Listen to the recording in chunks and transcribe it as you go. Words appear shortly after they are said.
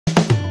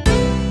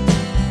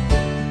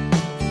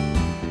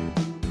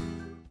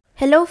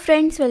Hello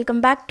friends, welcome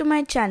back to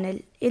my channel.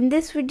 In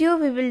this video,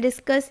 we will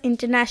discuss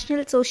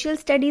International Social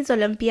Studies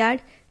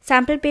Olympiad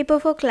sample paper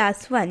for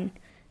class 1.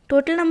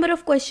 Total number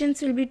of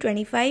questions will be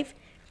 25,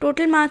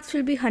 total marks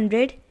will be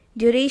 100,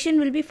 duration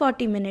will be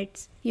 40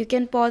 minutes. You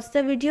can pause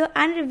the video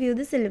and review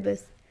the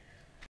syllabus.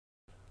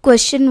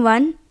 Question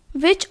 1.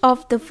 Which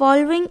of the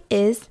following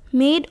is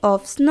made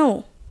of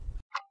snow?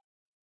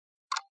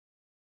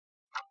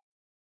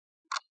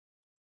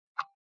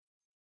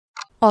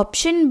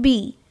 Option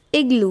B.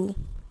 Igloo.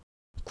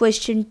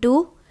 Question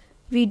 2.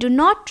 We do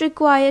not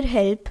require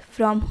help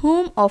from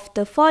whom of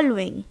the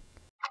following?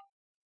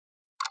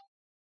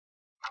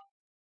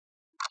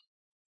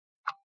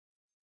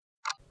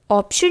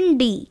 Option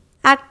D.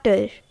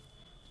 Actor.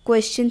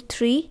 Question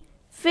 3.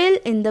 Fill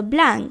in the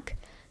blank.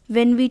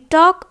 When we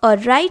talk or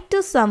write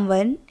to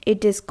someone,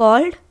 it is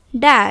called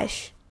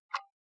dash.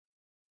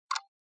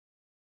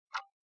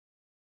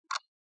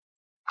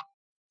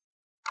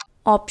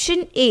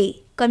 Option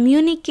A.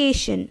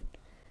 Communication.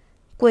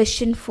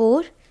 Question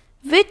 4.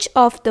 Which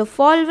of the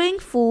following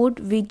food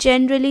we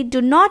generally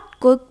do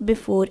not cook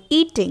before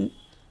eating?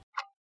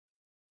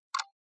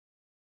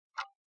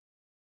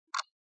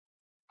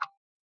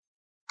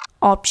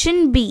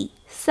 Option B.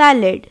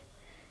 Salad.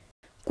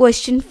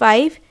 Question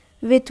 5.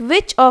 With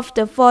which of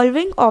the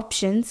following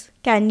options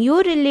can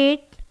you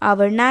relate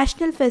our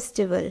national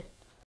festival?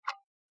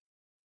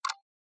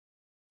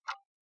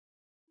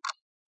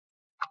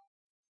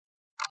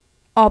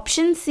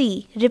 Option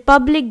C.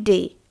 Republic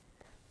Day.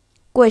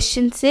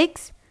 Question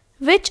 6.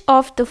 Which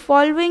of the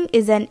following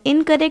is an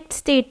incorrect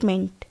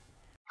statement?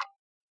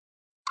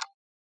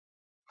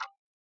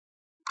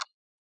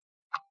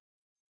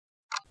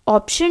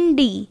 Option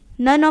D.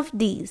 None of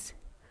these.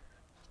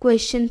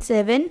 Question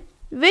 7.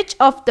 Which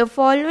of the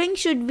following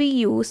should we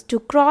use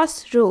to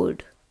cross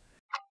road?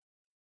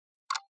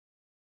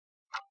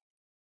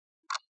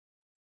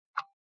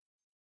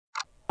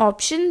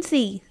 Option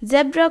C.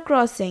 Zebra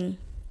crossing.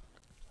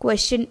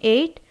 Question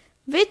 8.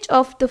 Which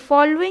of the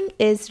following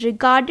is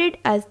regarded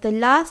as the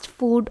last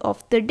food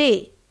of the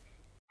day?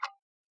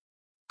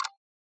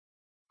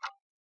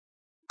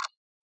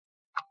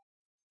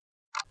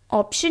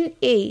 Option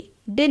A.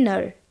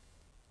 Dinner.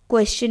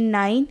 Question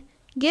 9.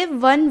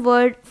 Give one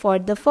word for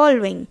the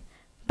following.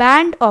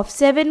 Band of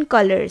 7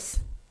 colors.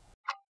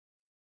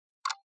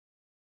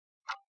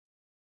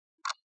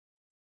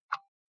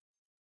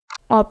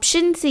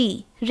 Option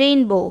C.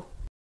 Rainbow.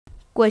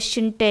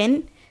 Question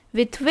 10.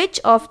 With which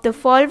of the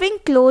following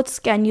clothes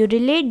can you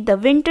relate the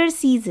winter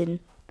season?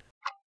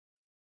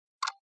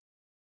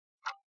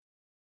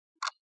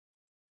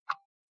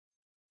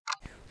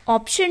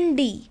 Option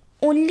D.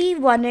 Only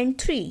 1 and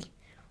 3.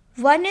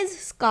 One is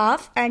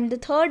scarf and the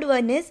third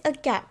one is a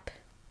cap.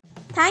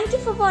 Thank you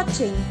for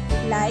watching.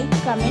 Like,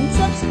 comment,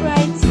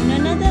 subscribe. See you in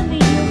another video.